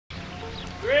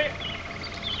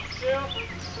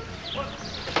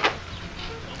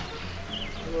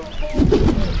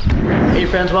Hey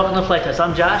friends, welcome to Flite Test.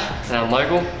 I'm Josh. And I'm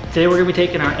Michael. Today we're going to be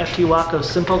taking our FT Waco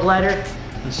Simple Glider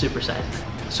and supersizing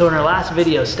it. So in our last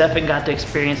video, Stefan got to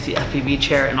experience the FPV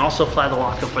chair and also fly the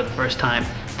Waco for the first time.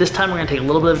 This time we're going to take a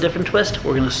little bit of a different twist.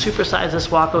 We're going to supersize this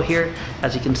Waco here,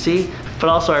 as you can see. But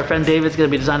also our friend David's going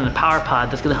to be designing a power pod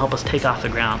that's going to help us take off the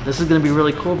ground. This is going to be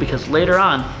really cool because later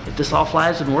on, if this all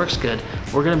flies and works good,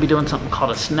 we're going to be doing something called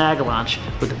a snag launch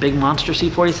with the big monster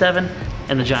C-47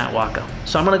 and the giant Waco.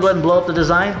 So I'm going to go ahead and blow up the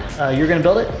design. You're going to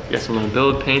build it? Yes, I'm going to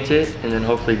build, paint it, and then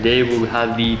hopefully Dave will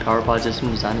have the power pod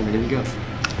system designed and ready to go.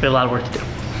 We have a lot of work to do.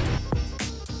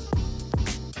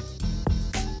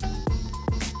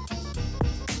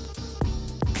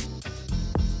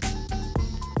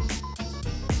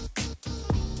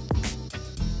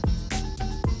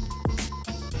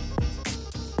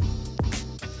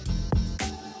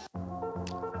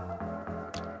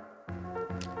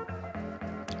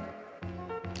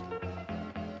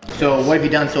 So what have you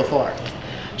done so far?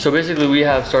 So basically we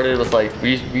have started with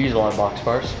we use a lot of box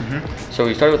bars. So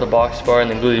we started with a box bar and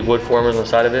then glued the wood formers on the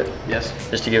side of it. Yes.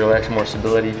 Just to give it extra more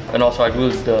stability. And also I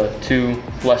glued the two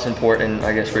less important,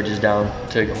 I guess, ridges down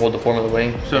to hold the form of the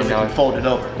wing. So we can fold it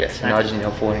over. Yes, and now I just need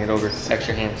help folding it over.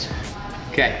 Extra hands.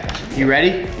 Okay, you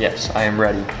ready? Yes, I am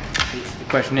ready. The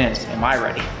question is, am I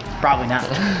ready? Probably not.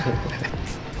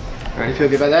 Ready? You feel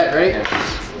good about that, right? Yes.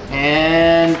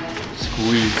 And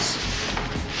squeeze.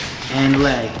 And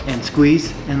lay, and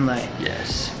squeeze, and lay.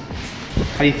 Yes.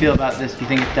 How do you feel about this? Do you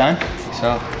think it's done? I think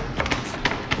so.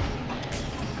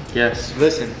 Yes.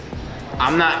 Listen,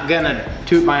 I'm not gonna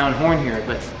toot my own horn here,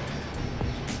 but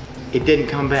it didn't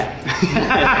come back.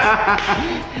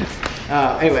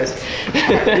 Anyways,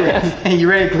 you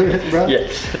ready to glue this, bro?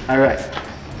 Yes. All right,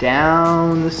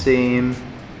 down the seam.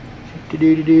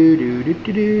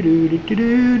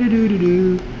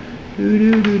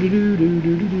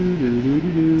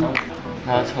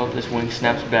 Now let's hope this wing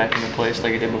snaps back into place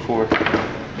like it did before.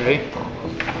 Ready?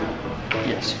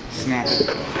 Yes. Snap it.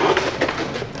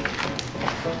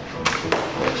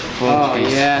 Oh,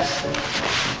 yes.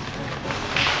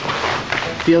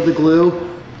 Feel the glue.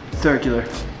 Circular.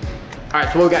 All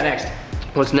right, so what we got next?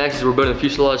 What's next is we're building a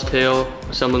fuselage tail,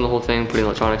 assembling the whole thing, putting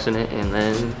electronics in it, and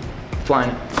then flying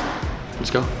it.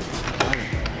 Let's go.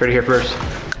 Heard it here first.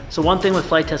 So one thing with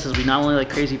Flite Test is we not only like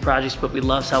crazy projects, but we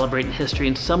love celebrating history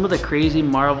and some of the crazy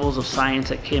marvels of science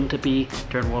that came to be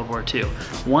during World War II.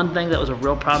 One thing that was a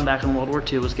real problem back in World War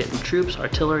II was getting troops,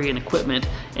 artillery, and equipment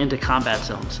into combat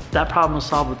zones. That problem was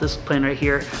solved with this plane right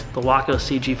here, the Waco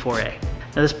CG-4A.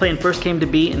 Now this plane first came to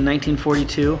be in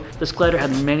 1942. This glider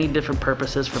had many different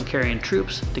purposes, from carrying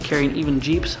troops to carrying even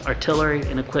jeeps, artillery,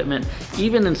 and equipment,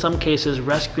 even in some cases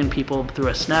rescuing people through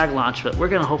a snag launch that we're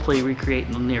going to hopefully recreate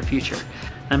in the near future.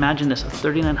 Now imagine this, a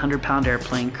 3,900-pound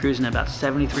airplane cruising at about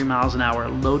 73 miles an hour,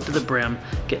 load to the brim,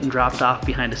 getting dropped off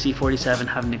behind a C-47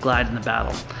 having to glide in the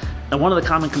battle. Now one of the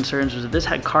common concerns was that this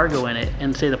had cargo in it,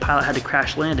 and say the pilot had to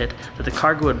crash land it, that the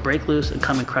cargo would break loose and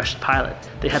come and crush the pilot.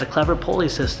 They had a clever pulley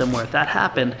system where if that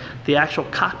happened, the actual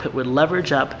cockpit would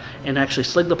leverage up and actually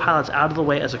sling the pilots out of the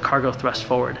way as a cargo thrust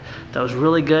forward. That was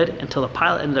really good until the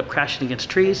pilot ended up crashing against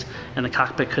trees and the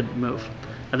cockpit couldn't move.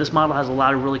 Now this model has a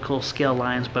lot of really cool scale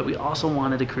lines, but we also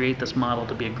wanted to create this model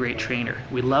to be a great trainer.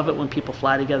 We love it when people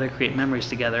fly together, create memories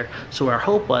together. So our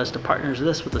hope was to partner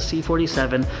this with the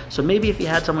C-47. So maybe if you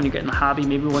had someone you're getting a hobby,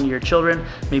 maybe one of your children,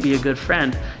 maybe a good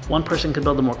friend, one person could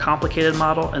build a more complicated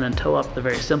model and then tow up the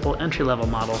very simple entry-level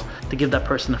model to give that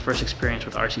person the first experience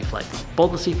with RC flight.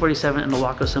 Both the C-47 and the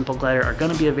Waco Simple Glider are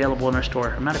going to be available in our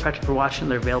store. As a matter of fact, if you're watching,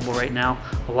 they're available right now,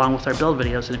 along with our build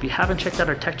videos. And if you haven't checked out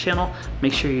our tech channel,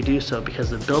 make sure you do so, because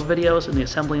the build videos and the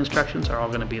assembly instructions are all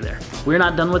going to be there. We're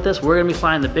not done with this. We're going to be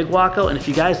flying the big Waco, and if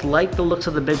you guys like the looks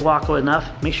of the big Waco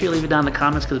enough, make sure you leave it down in the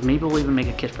comments, because maybe we'll even make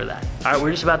a kit for that. All right,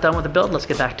 we're just about done with the build. Let's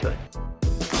get back to it.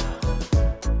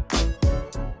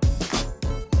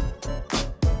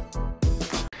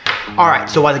 Alright,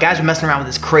 so while the guys are messing around with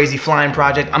this crazy flying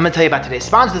project, I'm going to tell you about today's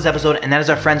sponsor of this episode, and that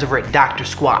is our friends over at Dr.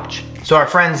 Squatch. So our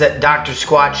friends at Dr.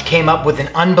 Squatch came up with an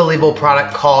unbelievable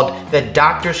product called the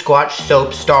Dr. Squatch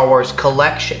Soap Star Wars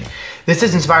Collection. This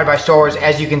is inspired by Star Wars,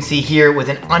 as you can see here, with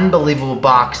an unbelievable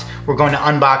box. We're going to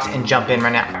unbox and jump in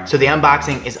right now. So the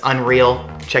unboxing is unreal.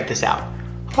 Check this out.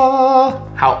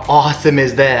 Oh, how awesome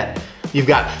is that? You've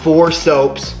got 4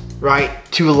 soaps, right?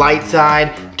 2 light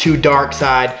side, 2 dark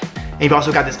side. And you've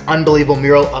also got this unbelievable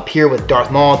mural up here with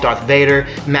Darth Maul, Darth Vader,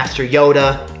 Master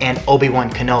Yoda, and Obi-Wan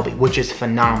Kenobi, which is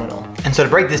phenomenal. And so to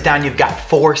break this down, you've got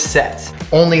 4 sets.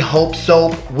 Only Hope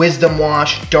Soap, Wisdom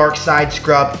Wash, Dark Side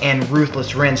Scrub, and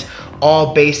Ruthless Rinse,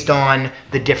 all based on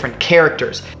the different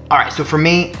characters. All right, so for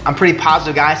me, I'm pretty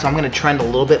positive guy, so I'm gonna trend a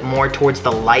little bit more towards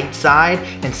the light side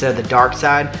instead of the dark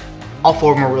side. All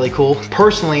 4 of them are really cool.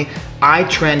 Personally, I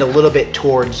trend a little bit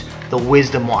towards the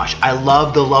Wisdom Wash. I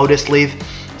love the lotus leaf,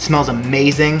 it smells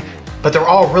amazing, but they're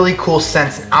all really cool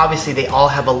scents, and obviously they all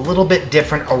have a little bit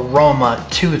different aroma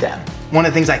to them. One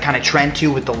of the things I kind of trend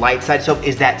to with the light side soap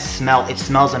is that smell. It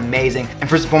smells amazing. And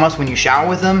first and foremost, when you shower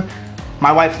with them,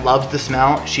 my wife loves the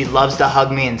smell. She loves to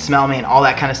hug me and smell me and all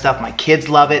that kind of stuff. My kids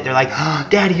love it. They're like, oh,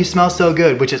 Daddy, you smell so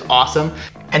good, which is awesome.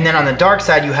 And then on the dark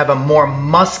side, you have a more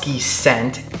musky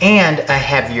scent and a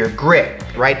heavier grit,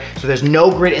 right? So there's no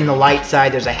grit in the light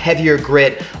side, there's a heavier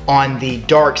grit on the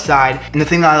dark side. And the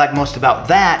thing that I like most about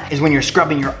that is when you're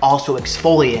scrubbing, you're also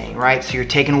exfoliating, right? So you're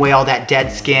taking away all that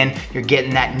dead skin, you're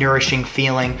getting that nourishing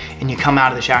feeling, and you come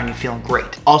out of the shower and you're feeling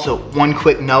great. Also, one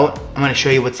quick note, I'm gonna show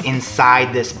you what's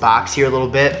inside this box here a little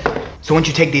bit. So once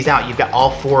you take these out, you've got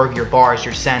all 4 of your bars,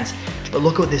 your scents, but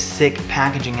look at this sick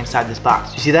packaging inside this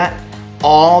box. You see that?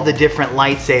 All the different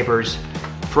lightsabers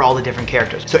for all the different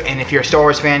characters. So, and if you're a Star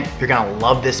Wars fan, you're gonna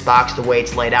love this box, the way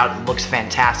it's laid out. It looks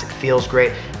fantastic, feels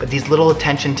great, but these little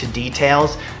attention to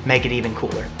details make it even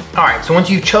cooler. All right, so once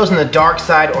you've chosen the dark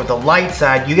side or the light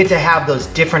side, you get to have those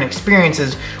different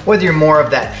experiences, whether you're more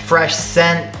of that fresh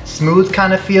scent, smooth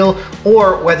kind of feel,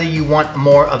 or whether you want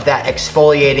more of that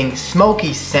exfoliating,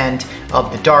 smoky scent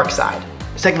of the dark side.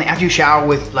 Secondly, after you shower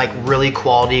with like really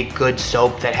quality, good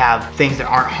soap that have things that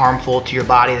aren't harmful to your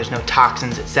body, there's no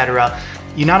toxins, etc.,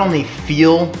 you not only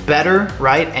feel better,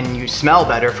 right, and you smell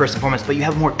better first and foremost, but you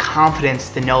have more confidence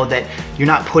to know that you're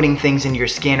not putting things into your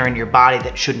skin or in your body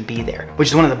that shouldn't be there, which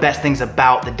is one of the best things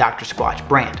about the Dr. Squatch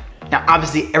brand. Now,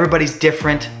 obviously, everybody's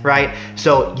different, right?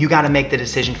 So you gotta make the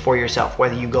decision for yourself,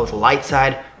 whether you go with the light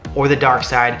side or the dark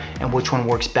side, and which one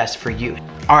works best for you.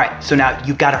 All right, so now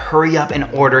you gotta hurry up and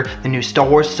order the new Star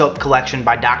Wars soap collection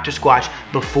by Dr. Squatch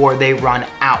before they run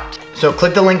out. So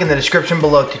click the link in the description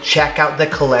below to check out the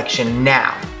collection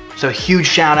now. So a huge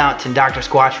shout out to Dr.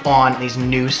 Squatch on these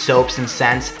new soaps and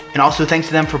scents. And also thanks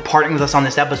to them for partnering with us on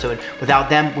this episode. Without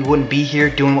them, we wouldn't be here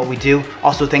doing what we do.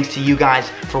 Also thanks to you guys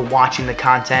for watching the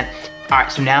content. All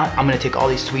right, so now I'm gonna take all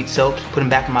these sweet soaps, put them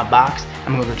back in my box.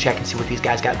 I'm gonna go check and see what these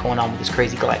guys got going on with this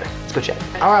crazy glider. Let's go check.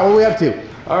 All right, what are we up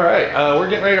to? All right, we're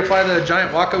getting ready to fly the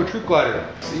giant Waco troop glider.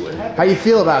 See what happens. How you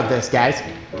feel about this, guys?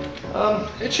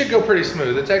 It should go pretty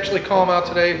smooth. It's actually calm out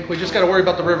today. We just got to worry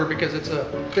about the river because it's a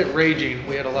bit raging.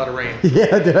 We had a lot of rain.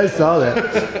 Yeah, dude, I saw that.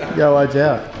 You gotta watch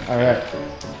out. All right.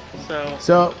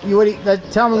 So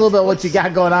tell them a little bit what you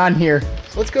got going on here.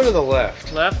 Let's go to the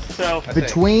left. Left, so.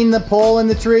 Between the pole and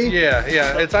the tree? Yeah.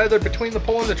 It's either between the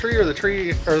pole and the tree or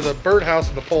the birdhouse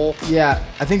and the pole. Yeah,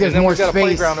 I think there's and then more we've got a space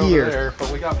playground here. over there,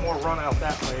 but we got more run out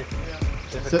that way.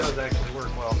 If it does actually work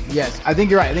well. Yes, I think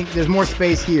you're right. I think there's more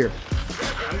space here.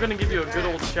 I'm gonna give you a good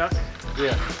old chuck.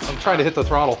 Yeah, I'm trying to hit the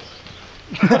throttle.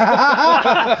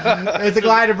 It's a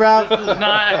glider, bro. This does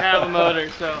not have a motor,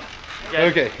 so. Yeah.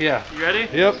 Okay, yeah. You ready?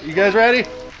 Yep, you guys ready?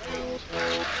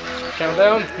 Count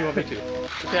down. You want me to?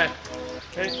 Okay.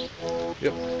 Okay.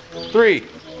 Yep. 3,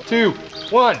 2,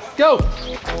 1, go!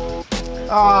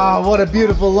 Oh, what a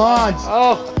beautiful launch.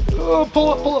 Oh,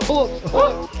 pull up.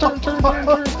 Turn.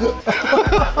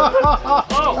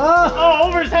 Oh,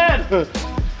 over his head.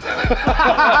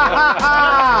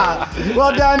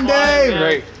 Well done, Dave.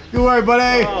 Great. Good work,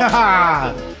 buddy.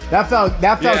 That felt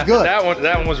good.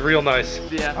 That one was real nice.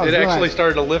 Yeah. It actually nice.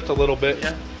 started to lift a little bit.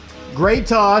 Yeah. Great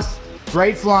toss,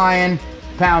 great flying,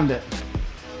 pound it.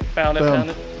 Found it, Boom. found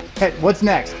it. Hey, what's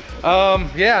next?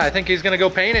 Yeah, I think he's gonna go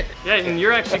paint it. Yeah, and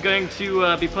you're actually going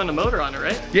to be putting a motor on it,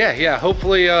 right? Yeah.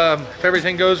 Hopefully, if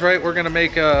everything goes right, we're gonna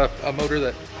make a motor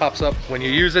that pops up. When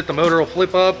you use it, the motor will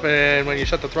flip up, and when you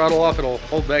shut the throttle off, it'll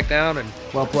hold back down. And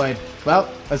Well played. Well,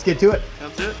 let's get to it.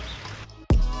 That's it.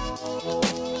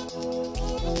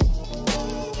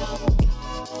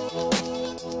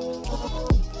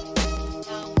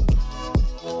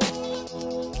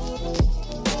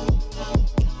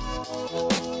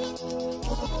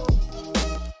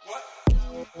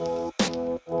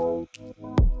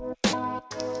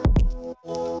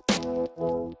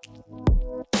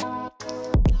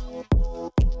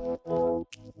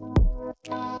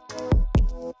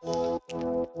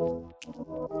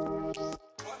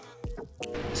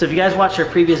 So if you guys watched our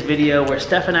previous video where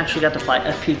Stefan actually got to fly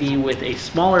FPV with a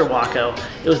smaller Waco,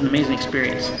 it was an amazing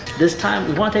experience. This time,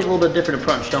 we want to take a little bit different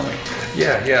approach, don't we?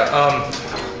 Yeah.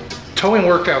 Towing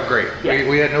worked out great. Yeah.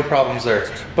 We had no problems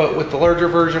there. But with the larger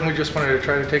version, we just wanted to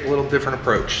try to take a little different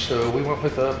approach. So we went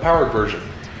with a powered version.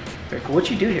 Very cool.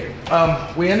 What'd you do here?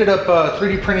 We ended up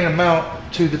 3D printing a mount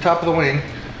to the top of the wing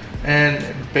and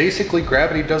basically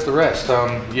gravity does the rest.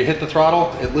 You hit the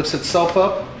throttle, it lifts itself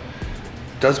up,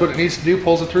 does what it needs to do,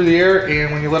 pulls it through the air,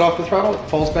 and when you let off the throttle, it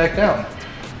falls back down.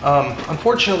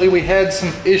 Unfortunately, we had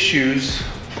some issues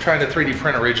trying to 3D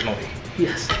print originally.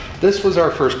 Yes. This was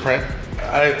our first print.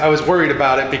 I was worried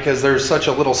about it because there's such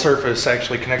a little surface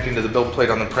actually connecting to the build plate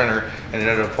on the printer, and it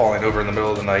ended up falling over in the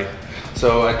middle of the night.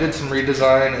 So I did some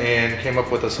redesign and came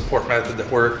up with a support method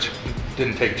that worked.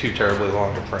 Didn't take too terribly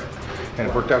long to print, and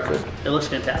it worked out good. It looks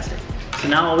fantastic. So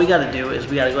now all we got to do is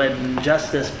we got to go ahead and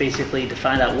adjust this basically to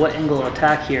find out what angle of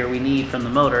attack here we need from the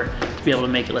motor to be able to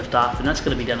make it lift off, and that's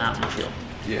going to be done out in the field.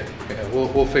 Yeah,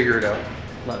 we'll figure it out.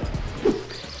 Love it.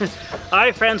 All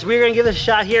right, friends, we're gonna give this a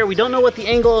shot here. We don't know what the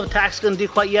angle of attack is gonna do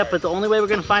quite yet, but the only way we're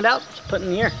gonna find out is put it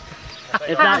in the air.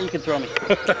 If not, you can throw me.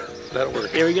 That'll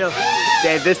work. Here we go.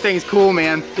 Dave, this thing's cool,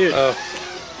 man. Dude.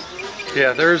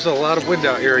 Yeah, there's a lot of wind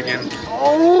out here again.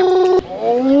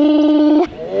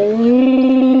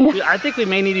 Dude, I think we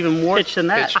may need even more pitch than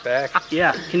that. Pitch back.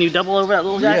 Yeah, can you double over that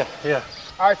little guy? Yeah.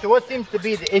 All right, so what seems to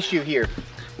be the issue here?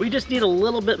 We just need a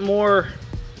little bit more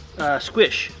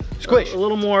squish. Squish. A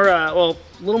little more, well,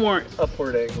 a little more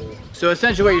Upward angle. So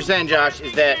essentially what you're saying, Josh,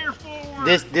 is that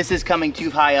this is coming too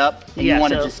high up and Yeah, you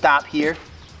want it so- to stop here?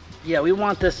 Yeah, we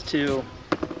want this to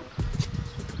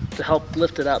help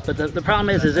lift it up. But the problem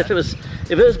is if it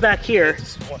was back here,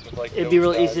 it'd be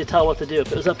really easy to tell what to do.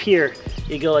 If it was up here,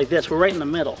 you go like this. We're right in the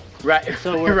middle. Right.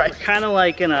 So we're right. kind of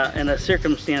like in a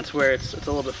circumstance where it's a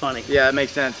little bit funny. Yeah, that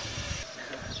makes sense.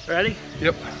 Ready?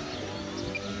 Yep.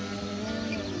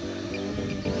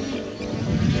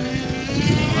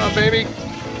 Come on, baby.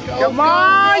 Come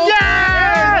on,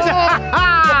 yes!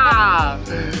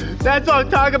 That's what I'm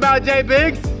talking about, Jay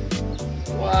Biggs.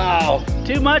 Wow.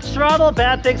 Too much throttle,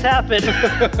 bad things happen.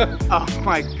 Oh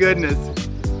my goodness.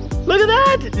 Look at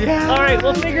that! Yeah. All right,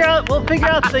 we'll figure out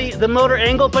the motor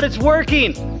angle, but it's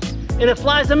working. And it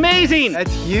flies amazing.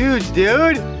 That's huge,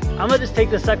 dude. I'm gonna just take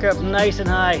this sucker up nice and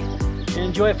high and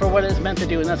enjoy it for what it's meant to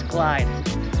do, and that's glide.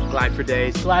 Glide for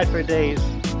days. Glide for days.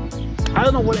 I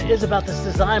don't know what it is about this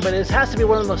design, but it has to be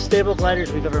one of the most stable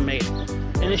gliders we've ever made.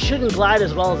 And it shouldn't glide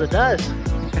as well as it does.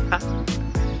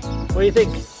 What do you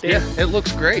think, Dave? Yeah, it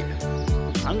looks great.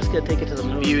 I'm just gonna take it to the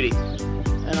moon. Beauty.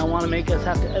 And I wanna make us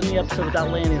have to end the episode without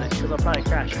landing it, because I'll probably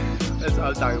crash. That's what I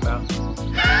was talking about.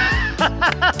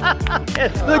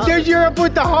 Look, there's Europe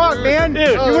with the hawk, man.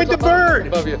 Dude, you're with the bird.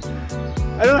 Above you.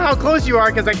 I don't know how close you are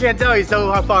because I can't tell. He's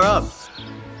so far up.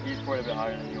 He's quite a bit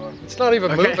higher than you are. It's not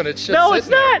even moving, it's just No, it's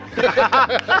sitting there.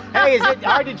 not! Hey, is it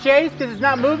hard to chase because it's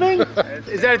not moving?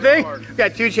 Is that a thing? We've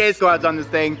got 2 chase squads on this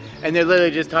thing, and they're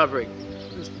literally just hovering.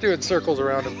 Just doing circles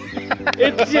around him.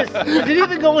 It's just, is it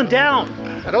even going down?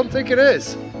 I don't think it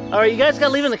is. All right, you guys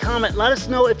gotta leave in the comment. Let us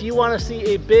know if you wanna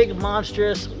see a big,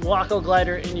 monstrous Waco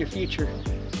glider in your future.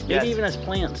 Maybe Yes. even as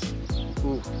plans.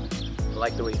 Ooh, I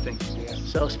like the way you think. Yeah.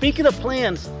 So speaking of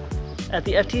plans, at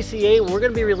the FTCA, we're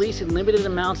gonna be releasing limited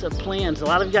amounts of plans. A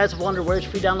lot of you guys have wondered where's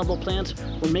free downloadable plans.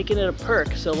 We're making it a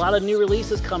perk. So a lot of new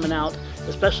releases coming out,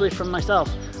 especially from myself,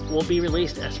 will be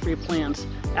released as free plans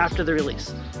after the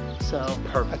release. So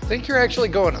I think you're actually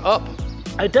going up.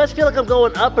 it does feel like I'm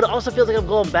going up, but it also feels like I'm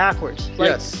going backwards. Like,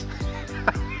 Yes.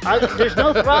 There's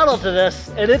no throttle to this,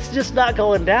 and it's just not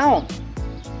going down.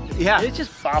 Yeah. It's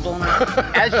just bobbling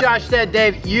around. As Josh said,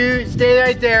 Dave, you stay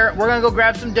right there. We're gonna go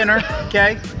grab some dinner,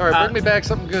 okay? All right, bring me back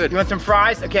something good. You want some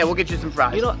fries? Okay, we'll get you some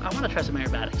fries. You know, I want to try some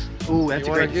aerobatics. Ooh, that's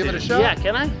You a want to great give it a decision. shot? Yeah,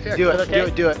 can I? Yeah, Do it, Okay.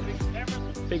 do it.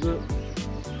 Big loop.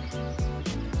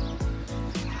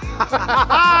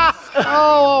 Oh,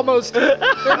 almost. Oh,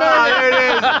 there it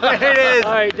is. There it is.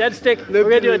 All right, dead stick. We're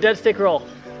gonna do a dead stick roll.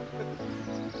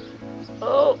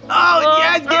 Oh,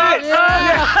 Yes, get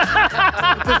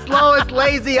it! The slowest,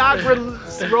 lazy, awkward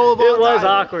roll of all it was time.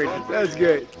 awkward. That was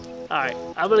great. All right,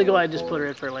 I'm gonna go ahead and just put her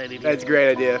in for a landing. That's a great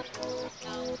idea.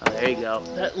 Oh, there you go.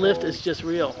 That lift is just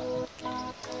real.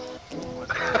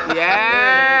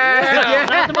 Yeah!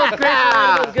 Not the most graceful,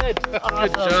 but it was good.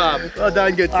 Awesome. Good job. Well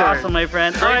done, good sir. Awesome, my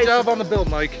friend. All Great right, job on the build,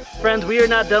 Mike. friends, we are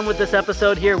not done with this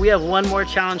episode here. We have one more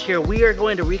challenge here. We are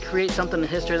going to recreate something in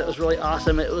history that was really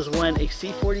awesome. It was when a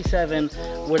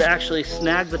C-47 would actually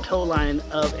snag the tow line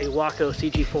of a Waco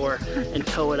CG4 and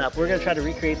tow it up. We're gonna try to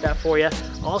recreate that for you.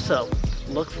 Also,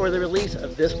 look for the release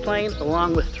of this plane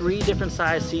along with 3 different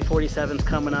size C-47s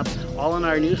coming up, all in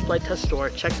our new Flite Test store.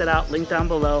 Check that out, link down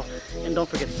below, and don't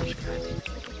forget to subscribe.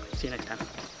 See you next time.